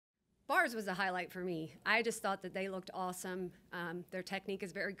Bars was a highlight for me. I just thought that they looked awesome. Their technique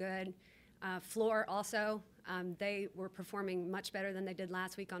is very good. Floor also, they were performing much better than they did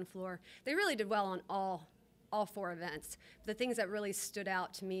last week on floor. They really did well on all four events. The things that really stood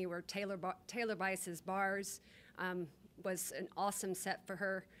out to me were Taylor Bice's bars was an awesome set for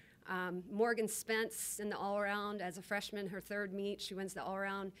her. Morgan Spence in the all-around as a freshman, her third meet, she wins the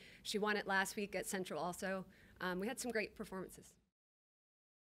all-around. She won it last week at Central also. We had some great performances.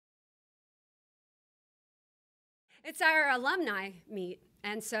 It's our alumni meet,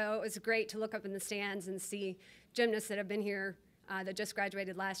 and so it was great to look up in the stands and see gymnasts that have been here that just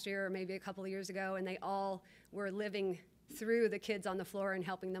graduated last year or maybe a couple of years ago, and they all were living through the kids on the floor and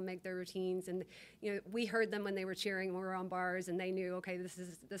helping them make their routines. And we heard them when they were cheering when we were on bars, and they knew, okay, this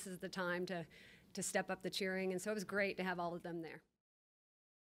is the time to step up the cheering. And so it was great to have all of them there.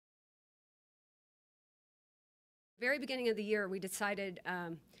 Very beginning of the year, we decided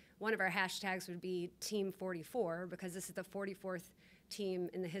one of our hashtags would be Team 44, because this is the 44th team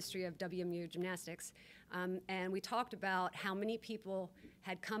in the history of WMU Gymnastics. And we talked about how many people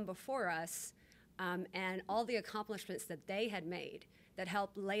had come before us and all the accomplishments that they had made that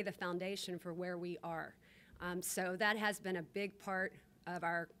helped lay the foundation for where we are. So that has been a big part of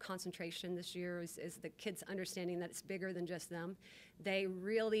our concentration this year is the kids understanding that it's bigger than just them. They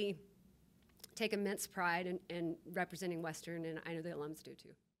really take immense pride in representing Western, and I know the alums do too.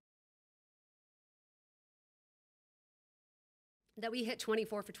 That we hit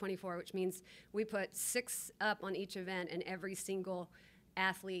 24 for 24, which means we put 6 up on each event and every single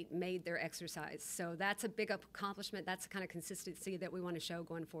athlete made their exercise. So that's a big accomplishment. That's the kind of consistency that we want to show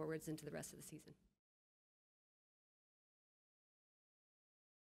going forwards into the rest of the season.